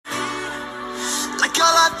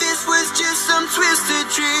was just some twisted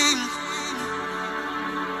dream.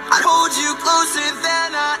 I'd hold you closer than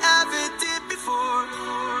I ever did before,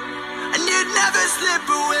 and you'd never slip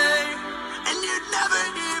away, and you'd never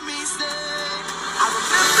hear me say, I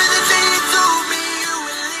remember the day you told me you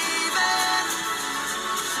were leaving.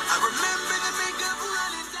 I remember the makeup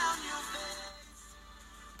running down your face.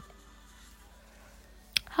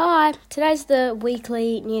 Hi, today's the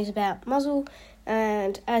weekly news about Mozzle,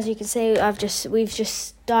 and as you can see, we've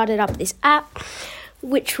just started up this app,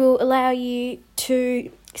 which will allow you to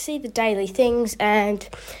see the daily things and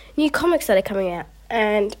new comics that are coming out.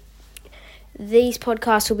 And these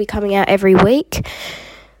podcasts will be coming out every week,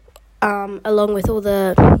 along with all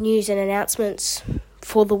the news and announcements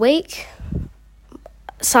for the week.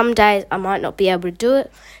 Some days I might not be able to do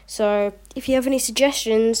it, so if you have any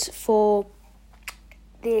suggestions for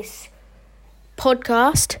this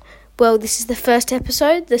podcast, well, this is the first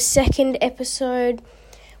episode. The second episode,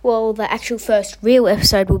 the actual first real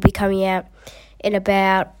episode will be coming out in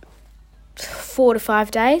about 4 to 5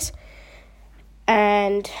 days.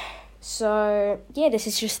 And so, this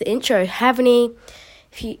is just the intro.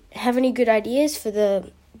 If you have any good ideas for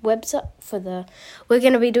the website, we're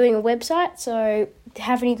going to be doing a website, so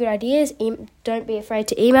have any good ideas, don't be afraid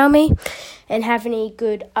to email me, and have any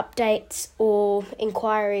good updates or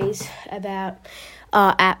inquiries about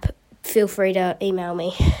our app, feel free to email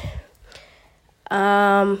me.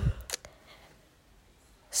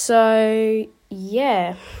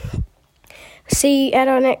 See you at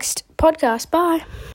our next podcast. Bye.